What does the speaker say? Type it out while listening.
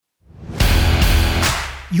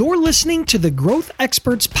You're listening to the Growth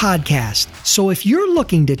Experts Podcast. So if you're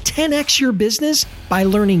looking to 10x your business by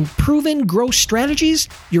learning proven growth strategies,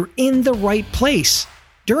 you're in the right place.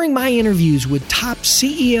 During my interviews with top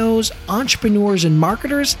CEOs, entrepreneurs, and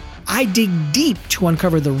marketers, I dig deep to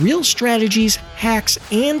uncover the real strategies, hacks,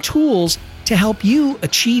 and tools to help you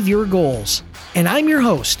achieve your goals. And I'm your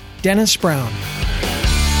host, Dennis Brown.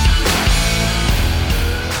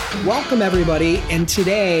 Welcome, everybody. And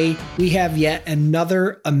today we have yet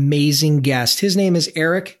another amazing guest. His name is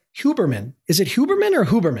Eric Huberman. Is it Huberman or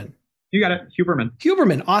Huberman? You got it. Huberman.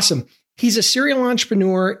 Huberman. Awesome. He's a serial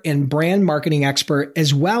entrepreneur and brand marketing expert,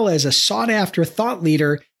 as well as a sought-after thought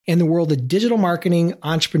leader in the world of digital marketing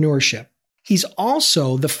entrepreneurship. He's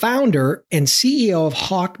also the founder and CEO of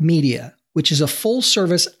Hawk Media, which is a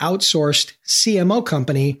full-service outsourced CMO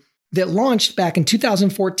company that launched back in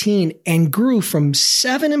 2014 and grew from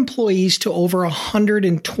 7 employees to over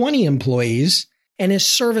 120 employees and has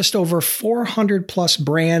serviced over 400 plus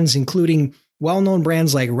brands, including well-known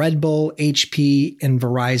brands like Red Bull, HP, and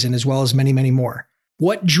Verizon, as well as many, many more.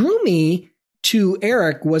 What drew me to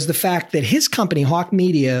Eric was the fact that his company, Hawk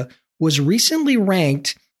Media, was recently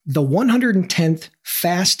ranked the 110th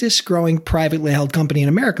fastest growing privately held company in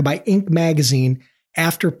America by Inc. magazine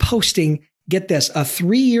after posting, get this, a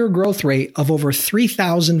 3-year growth rate of over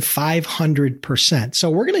 3,500%. So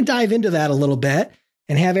we're going to dive into that a little bit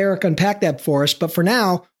and have Eric unpack that for us. But for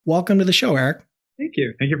now, welcome to the show, Eric. Thank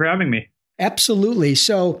you. Thank you for having me. Absolutely.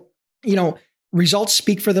 So, results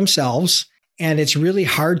speak for themselves, and it's really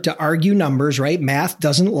hard to argue numbers, right? Math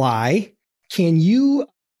doesn't lie. We're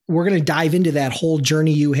going to dive into that whole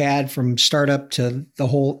journey you had from startup to the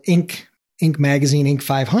whole Inc. magazine, Inc.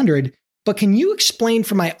 500. But can you explain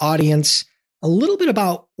for my audience a little bit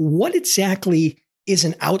about what exactly is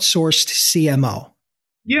an outsourced CMO?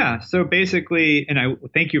 Yeah. So basically, and I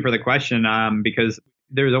thank you for the question, because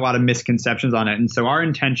there's a lot of misconceptions on it. And so our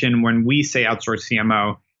intention when we say outsourced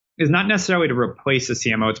CMO is not necessarily to replace a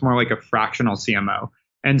CMO. It's more like a fractional CMO.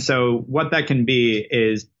 And so what that can be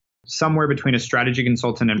is somewhere between a strategy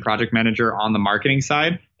consultant and project manager on the marketing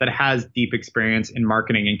side that has deep experience in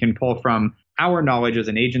marketing and can pull from our knowledge as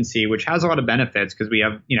an agency, which has a lot of benefits because we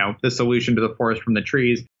have, the solution to the forest from the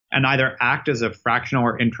trees, and either act as a fractional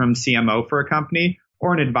or interim CMO for a company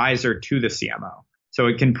or an advisor to the CMO. So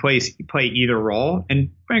it can play either role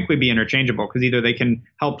and frankly be interchangeable because either they can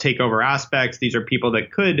help take over aspects. These are people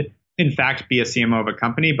that could, in fact, be a CMO of a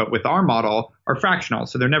company, but with our model are fractional.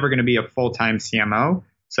 So they're never going to be a full-time CMO.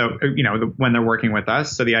 So, when they're working with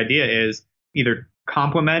us. So the idea is either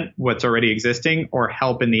complement what's already existing or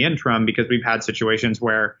help in the interim because we've had situations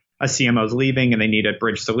where a CMO is leaving and they need a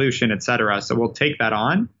bridge solution, et cetera. So we'll take that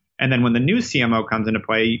on. And then when the new CMO comes into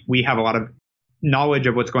play, we have a lot of knowledge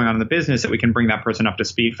of what's going on in the business that we can bring that person up to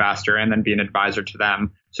speed faster and then be an advisor to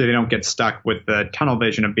them so they don't get stuck with the tunnel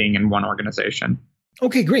vision of being in one organization.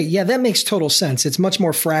 Okay, great. Yeah, that makes total sense. It's much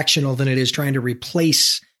more fractional than it is trying to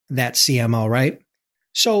replace that CMO, right?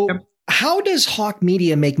 So How does Hawk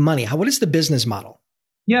Media make money? What is the business model?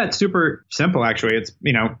 Yeah, it's super simple, actually. It's,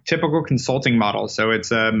 typical consulting model. So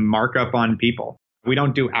it's a markup on people. We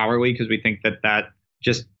don't do hourly because we think that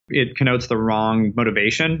it connotes the wrong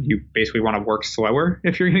motivation. You basically want to work slower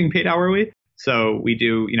if you're getting paid hourly. So we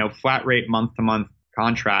do, flat rate month-to-month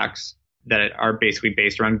contracts that are basically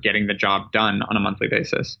based around getting the job done on a monthly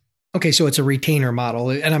basis. Okay, so it's a retainer model.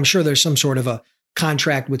 And I'm sure there's some sort of a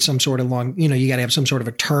contract with some sort of long, you got to have some sort of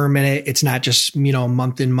a term in it. It's not just,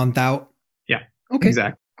 month in, month out. Yeah. Okay.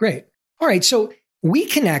 Exactly. Great. All right. So we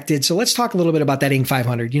connected. So let's talk a little bit about that Inc.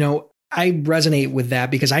 500. I resonate with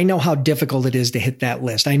that because I know how difficult it is to hit that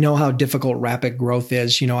list. I know how difficult rapid growth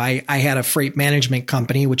is. I had a freight management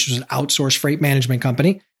company, which was an outsourced freight management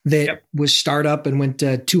company that was startup and went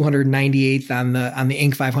to 298th on the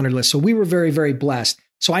Inc. 500 list. So we were very, very blessed.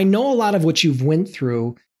 So I know a lot of what you've went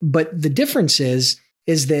through. But the difference is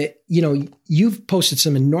that, you've posted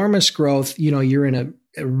some enormous growth. You're in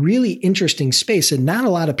a really interesting space and not a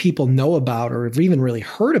lot of people know about or have even really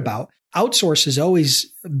heard about. Outsource is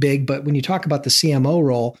always big, but when you talk about the CMO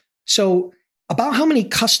role, so about how many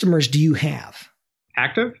customers do you have?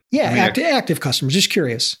 Active? Yeah, active customers. Just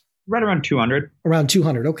curious. Right around 200. Around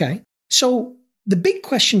 200. Okay. So the big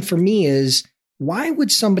question for me is, why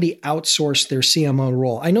would somebody outsource their CMO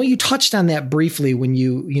role? I know you touched on that briefly when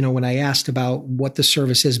when I asked about what the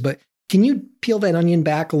service is, but can you peel that onion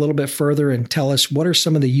back a little bit further and tell us what are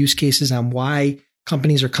some of the use cases on why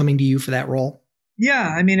companies are coming to you for that role?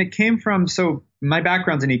 Yeah, it came from, so my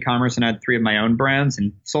background's in e-commerce and I had 3 of my own brands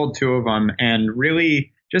and sold 2 of them and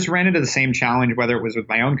really just ran into the same challenge, whether it was with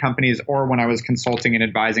my own companies or when I was consulting and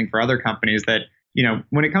advising for other companies, that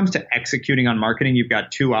when it comes to executing on marketing, you've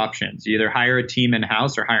got two options. You either hire a team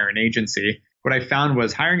in-house or hire an agency. What I found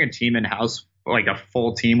was hiring a team in-house, like a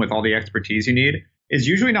full team with all the expertise you need, is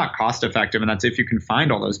usually not cost effective. And that's if you can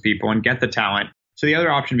find all those people and get the talent. So the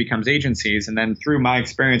other option becomes agencies. And then through my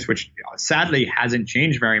experience, which sadly hasn't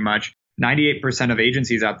changed very much, 98% of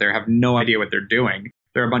agencies out there have no idea what they're doing.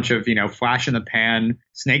 They're a bunch of, flash in the pan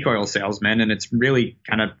snake oil salesmen, and it's really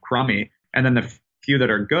kind of crummy. And then the few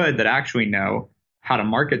that are good that actually know how to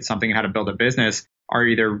market something, how to build a business, are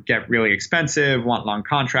either get really expensive, want long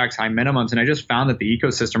contracts, high minimums. And I just found that the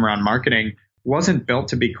ecosystem around marketing wasn't built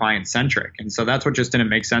to be client centric. And so that's what just didn't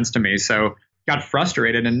make sense to me. So got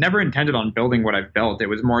frustrated and never intended on building what I've built. It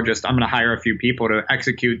was more just, I'm going to hire a few people to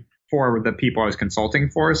execute for the people I was consulting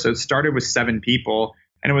for. So it started with 7 people.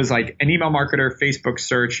 And it was like an email marketer, Facebook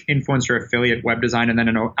search, influencer, affiliate, web design, and then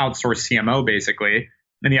an outsourced CMO, basically.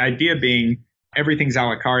 And the idea being everything's a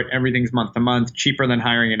la carte, everything's month to month, cheaper than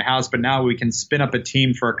hiring in-house. But now we can spin up a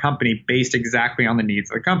team for a company based exactly on the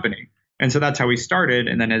needs of the company. And so that's how we started.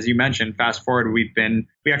 And then, as you mentioned, fast forward, we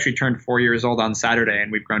actually turned 4 years old on Saturday,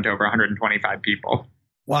 and we've grown to over 125 people.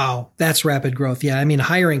 Wow, that's rapid growth. Yeah, I mean,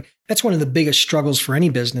 hiring, that's one of the biggest struggles for any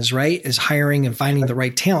business, right? Is hiring and finding the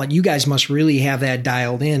right talent. You guys must really have that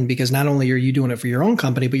dialed in, because not only are you doing it for your own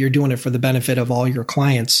company, but you're doing it for the benefit of all your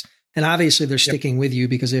clients. And obviously they're sticking with you,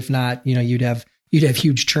 because if not, you'd have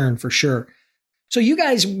huge churn for sure. So you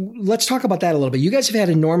guys, let's talk about that a little bit. You guys have had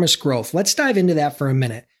enormous growth. Let's dive into that for a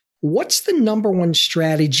minute. What's the number one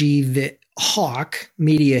strategy that Hawk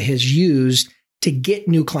Media has used to get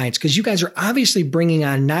new clients? Because you guys are obviously bringing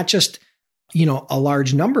on not just, a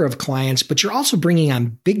large number of clients, but you're also bringing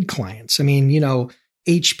on big clients. I mean,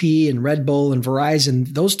 HP and Red Bull and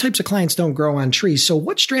Verizon, those types of clients don't grow on trees. So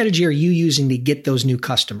what strategy are you using to get those new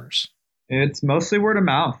customers? It's mostly word of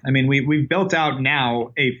mouth. I mean, we've built out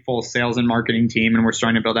now a full sales and marketing team, and we're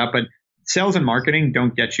starting to build out, but sales and marketing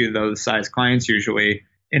don't get you those size clients usually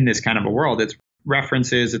in this kind of a world. It's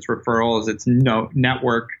references, it's referrals, it's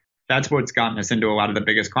network. That's what's gotten us into a lot of the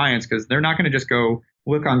biggest clients, because they're not going to just go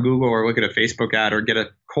look on Google or look at a Facebook ad or get a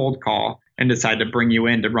cold call and decide to bring you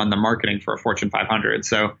in to run the marketing for a Fortune 500.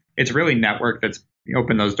 So it's really network that's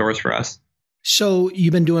opened those doors for us. So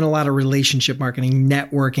you've been doing a lot of relationship marketing,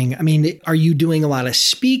 networking. I mean, are you doing a lot of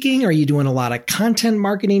speaking? Are you doing a lot of content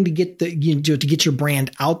marketing to get to get your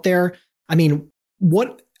brand out there? I mean,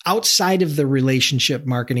 what outside of the relationship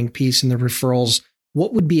marketing piece and the referrals,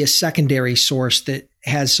 what would be a secondary source that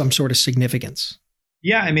has some sort of significance?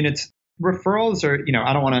 Yeah, I mean, it's referrals are,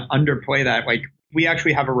 I don't want to underplay that. Like, we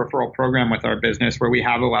actually have a referral program with our business where we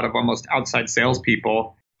have a lot of almost outside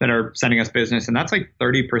salespeople that are sending us business. And that's like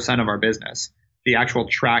 30% of our business, the actual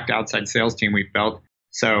tracked outside sales team we've built.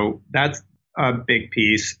 So that's a big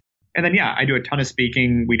piece. And then, I do a ton of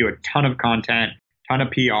speaking. We do a ton of content, ton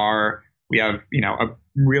of PR. We have, a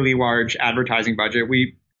really large advertising budget.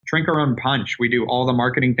 We drink our own punch. We do all the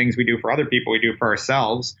marketing things we do for other people, we do for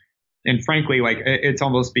ourselves. And frankly, like, it's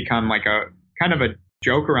almost become like a kind of a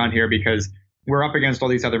joke around here, because we're up against all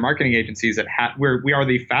these other marketing agencies that we are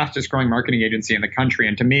the fastest growing marketing agency in the country.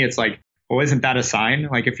 And to me, it's like, well, isn't that a sign?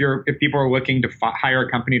 Like, if people are looking to hire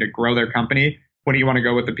a company to grow their company, what do you want to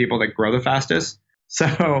go with the people that grow the fastest?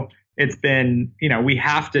 So it's been, we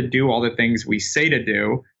have to do all the things we say to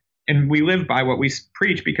do. And we live by what we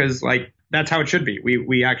preach, because like, that's how it should be.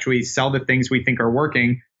 We actually sell the things we think are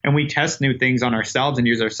working, and we test new things on ourselves and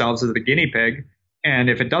use ourselves as the guinea pig. And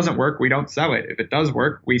if it doesn't work, we don't sell it. If it does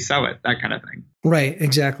work, we sell it, that kind of thing. Right.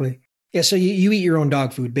 Exactly. Yeah. So you eat your own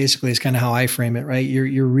dog food, basically, is kind of how I frame it, right?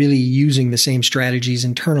 You're really using the same strategies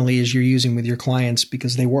internally as you're using with your clients,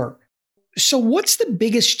 because they work. So what's the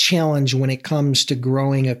biggest challenge when it comes to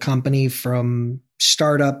growing a company from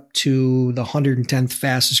startup to the 110th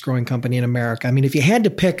fastest growing company in America? I mean, if you had to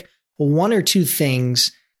pick one or two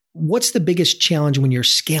things, what's the biggest challenge when you're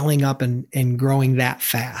scaling up and growing that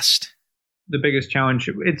fast? The biggest challenge,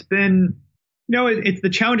 it's been, the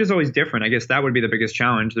challenge is always different. I guess that would be the biggest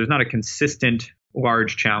challenge. There's not a consistent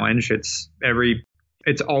large challenge. It's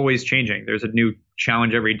always changing. There's a new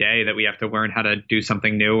challenge every day that we have to learn how to do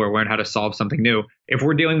something new or learn how to solve something new. If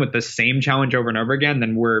we're dealing with the same challenge over and over again,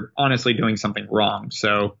 then we're honestly doing something wrong.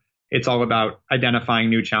 So it's all about identifying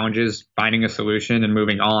new challenges, finding a solution, and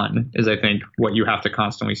moving on is, I think, what you have to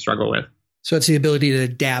constantly struggle with. So it's the ability to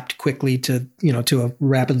adapt quickly to a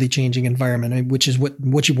rapidly changing environment, which is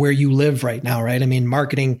where you live right now, right? I mean,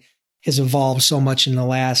 marketing has evolved so much in the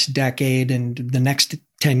last decade, and the next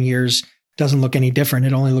 10 years doesn't look any different.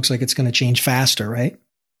 It only looks like it's going to change faster, right?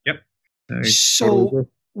 Yep. So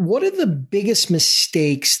what are the biggest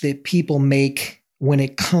mistakes that people make when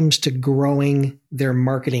it comes to growing their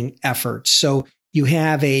marketing efforts? So you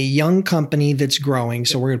have a young company that's growing.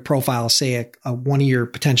 So we're going to profile, say, one of your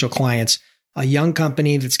potential clients, a young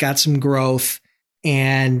company that's got some growth.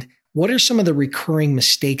 And what are some of the recurring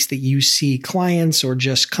mistakes that you see clients or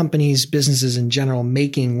just companies, businesses in general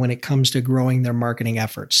making when it comes to growing their marketing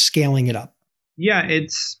efforts, scaling it up? Yeah,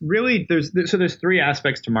 it's really, there's three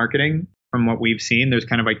aspects to marketing from what we've seen. There's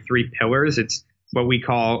kind of like three pillars. It's what we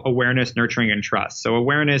call awareness, nurturing, and trust. So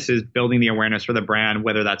awareness is building the awareness for the brand,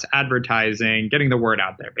 whether that's advertising, getting the word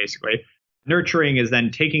out there, basically. Nurturing is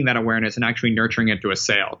then taking that awareness and actually nurturing it to a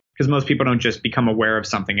sale, because most people don't just become aware of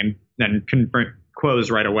something and then close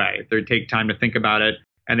right away. They take time to think about it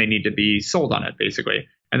and they need to be sold on it, basically.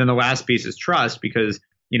 And then the last piece is trust, because,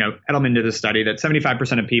 Edelman did a study that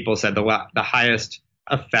 75% of people said the highest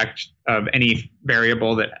effect of any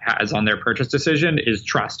variable that has on their purchase decision is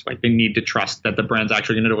trust. Like, they need to trust that the brand's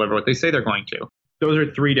actually going to deliver what they say they're going to. Those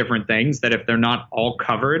are three different things that if they're not all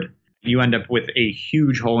covered, you end up with a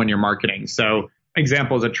huge hole in your marketing. So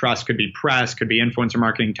examples of trust could be press, could be influencer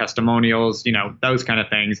marketing, testimonials, those kind of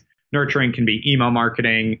things. Nurturing can be email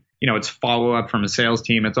marketing, it's follow up from a sales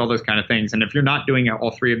team. It's all those kind of things. And if you're not doing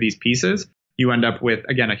all three of these pieces, you end up with,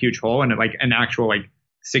 again, a huge hole and like an actual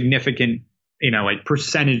significant,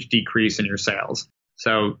 percentage decrease in your sales.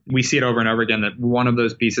 So we see it over and over again that one of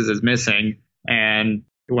those pieces is missing, and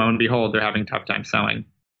lo and behold, they're having a tough time selling.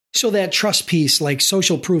 So that trust piece, like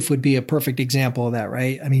social proof would be a perfect example of that,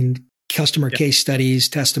 right? I mean, customer case studies,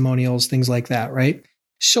 testimonials, things like that, right?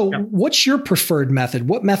 So what's your preferred method?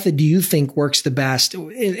 What method do you think works the best?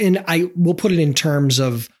 And I will put it in terms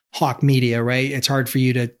of Hawk Media, right? It's hard for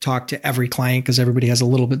you to talk to every client because everybody has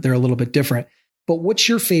they're a little bit different. But what's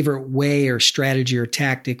your favorite way or strategy or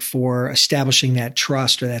tactic for establishing that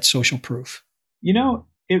trust or that social proof?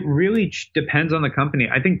 It really depends on the company.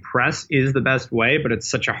 I think press is the best way, but it's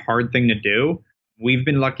such a hard thing to do. We've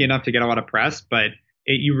been lucky enough to get a lot of press, but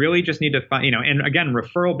you really just need to find, and again,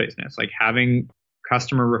 referral business, like having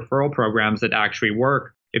customer referral programs that actually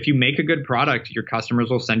work. If you make a good product, your customers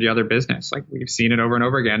will send you other business. Like, we've seen it over and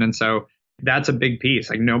over again. And so that's a big piece.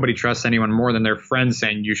 Like, nobody trusts anyone more than their friends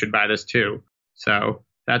saying you should buy this too. So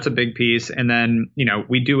that's a big piece. And then,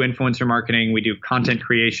 we do influencer marketing, we do content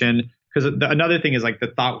creation. Because another thing is like the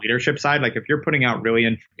thought leadership side. Like, if you're putting out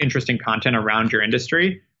really interesting content around your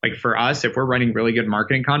industry, like for us, if we're writing really good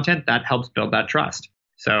marketing content, that helps build that trust.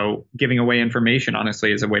 So giving away information,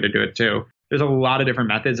 honestly, is a way to do it too. There's a lot of different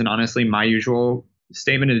methods. And honestly, my usual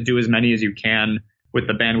statement is do as many as you can with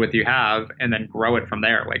the bandwidth you have and then grow it from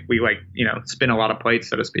there. Like, we spin a lot of plates,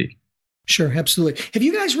 so to speak. Sure, absolutely. Have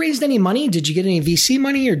you guys raised any money? Did you get any VC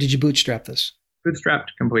money or did you bootstrap this? Bootstrapped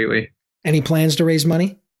completely. Any plans to raise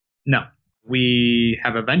money? No. We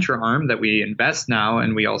have a venture arm that we invest now,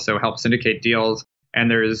 and we also help syndicate deals.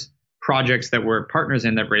 And there's projects that we're partners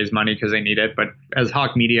in that raise money because they need it. But as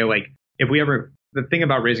Hawk Media, the thing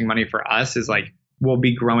about raising money for us is we'll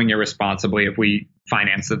be growing irresponsibly if we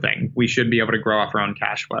finance the thing. We should be able to grow off our own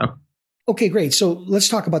cash flow. Okay, great. So let's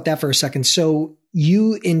talk about that for a second. So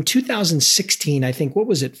you, in 2016, I think, what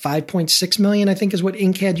was it? 5.6 million, I think is what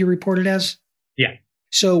Inc. had you reported as? Yeah.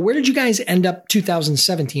 So where did you guys end up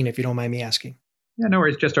 2017, if you don't mind me asking? Yeah, no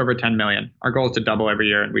worries. Just over 10 million. Our goal is to double every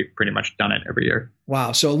year, and we've pretty much done it every year.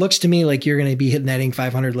 Wow. So it looks to me like you're going to be hitting that Inc.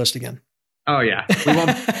 500 list again. Oh, yeah. We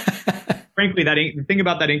won't. Frankly, the thing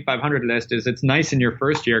about that Inc. 500 list is it's nice in your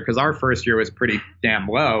first year, because our first year was pretty damn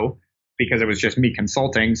low because it was just me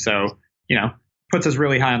consulting. So, puts us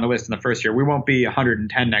really high on the list in the first year. We won't be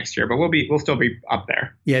 110 next year, but we'll still be up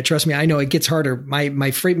there. Yeah, trust me. I know it gets harder.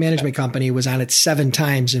 My freight management company was on it 7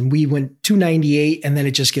 times and we went 298, and then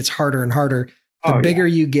it just gets harder and harder. The bigger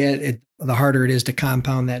you get, the harder it is to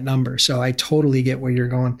compound that number. So I totally get where you're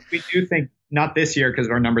going. We do think, not this year because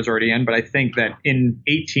our number's already in, but I think that in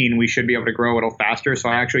 18, we should be able to grow a little faster. So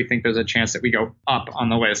I actually think there's a chance that we go up on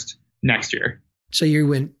the list next year. So you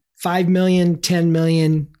went 5 million, 10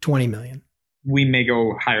 million, 20 million. We may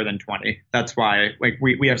go higher than 20. That's why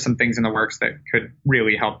we have some things in the works that could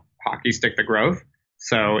really help hockey stick the growth.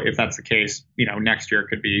 So if that's the case, next year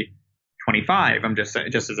could be 25. I'm just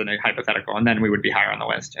as a hypothetical, and then we would be higher on the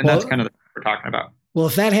list. And that's kind of what we're talking about. Well,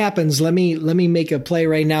 if that happens, let me make a play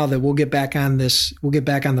right now that we'll get back on this. We'll get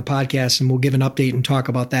back on the podcast and we'll give an update and talk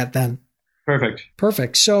about that then.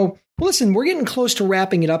 Perfect. So listen, we're getting close to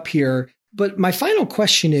wrapping it up here, but my final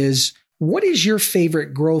question is, what is your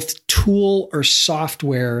favorite growth tool or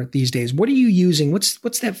software these days? What are you using?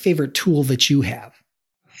 What's that favorite tool that you have?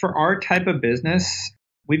 For our type of business,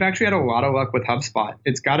 we've actually had a lot of luck with HubSpot.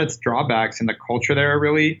 It's got its drawbacks, and the culture there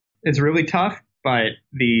it's really tough, but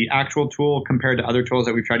the actual tool compared to other tools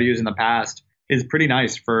that we've tried to use in the past is pretty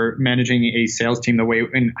nice for managing a sales team the way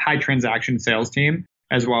in high transaction sales team,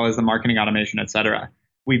 as well as the marketing automation, et cetera.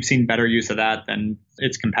 We've seen better use of that than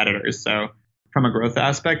its competitors. So from a growth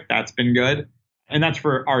aspect, that's been good. And that's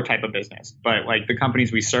for our type of business. But like the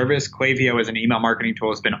companies we service, Klaviyo as an email marketing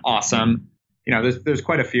tool has been awesome. There's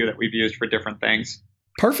quite a few that we've used for different things.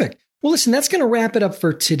 Perfect. Well, listen, that's going to wrap it up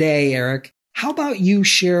for today, Eric. How about you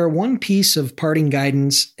share one piece of parting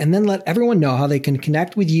guidance and then let everyone know how they can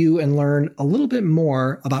connect with you and learn a little bit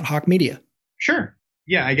more about Hawke Media? Sure.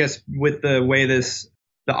 Yeah, I guess with the way the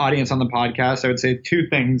audience on the podcast, I would say two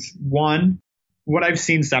things. One, what I've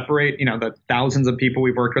seen separate, the thousands of people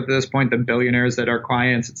we've worked with at this point, the billionaires that are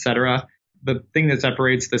clients, et cetera, the thing that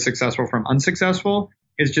separates the successful from unsuccessful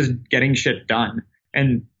is just getting shit done.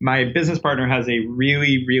 And my business partner has a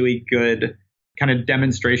really, really good kind of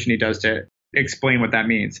demonstration he does to explain what that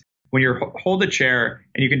means. When you hold a chair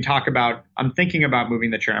and you can talk about, I'm thinking about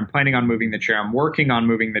moving the chair, I'm planning on moving the chair, I'm working on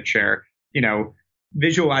moving the chair,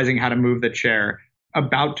 visualizing how to move the chair,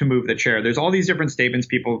 about to move the chair. There's all these different statements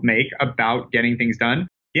people make about getting things done. At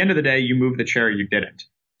the end of the day, you move the chair, you didn't.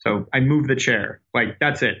 So I moved the chair. Like,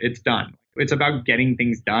 that's it. It's done. It's about getting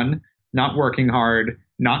things done, not working hard,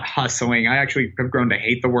 not hustling. I actually have grown to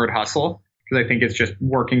hate the word hustle because I think it's just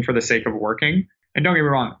working for the sake of working. And don't get me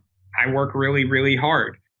wrong, I work really, really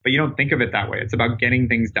hard, but you don't think of it that way. It's about getting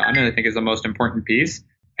things done, and I think is the most important piece.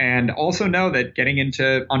 And also know that getting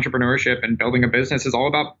into entrepreneurship and building a business is all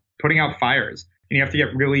about putting out fires. And you have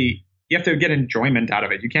to get enjoyment out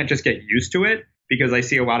of it. You can't just get used to it, because I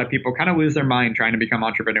see a lot of people kind of lose their mind trying to become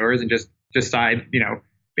entrepreneurs and just decide,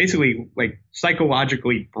 basically like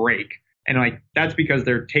psychologically break. And like, that's because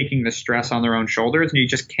they're taking the stress on their own shoulders, and you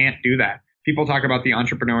just can't do that. People talk about the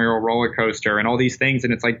entrepreneurial roller coaster and all these things.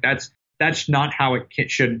 And it's like, that's not how it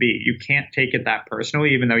should be. You can't take it that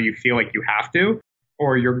personally, even though you feel like you have to,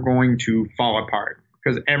 or you're going to fall apart.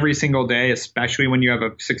 Because every single day, especially when you have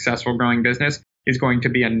a successful growing business, is going to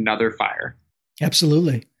be another fire.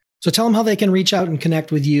 Absolutely. So tell them how they can reach out and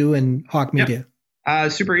connect with you and Hawke Media.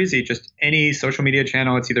 Yep. Super easy. Just any social media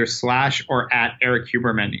channel. It's either / or at Eric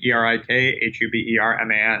Huberman,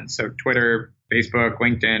 ErikHuberman. So Twitter, Facebook,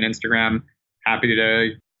 LinkedIn, Instagram. Happy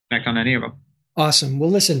to connect on any of them. Awesome.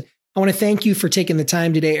 Well, listen, I want to thank you for taking the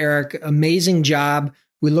time today, Eric. Amazing job.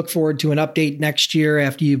 We look forward to an update next year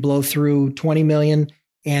after you blow through 20 million.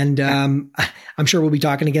 And I'm sure we'll be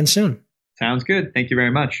talking again soon. Sounds good. Thank you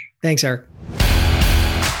very much. Thanks, Eric.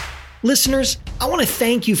 Listeners, I want to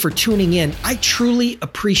thank you for tuning in. I truly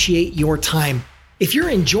appreciate your time. If you're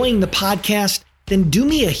enjoying the podcast, then do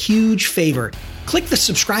me a huge favor. Click the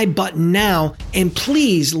subscribe button now and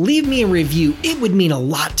please leave me a review. It would mean a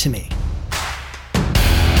lot to me.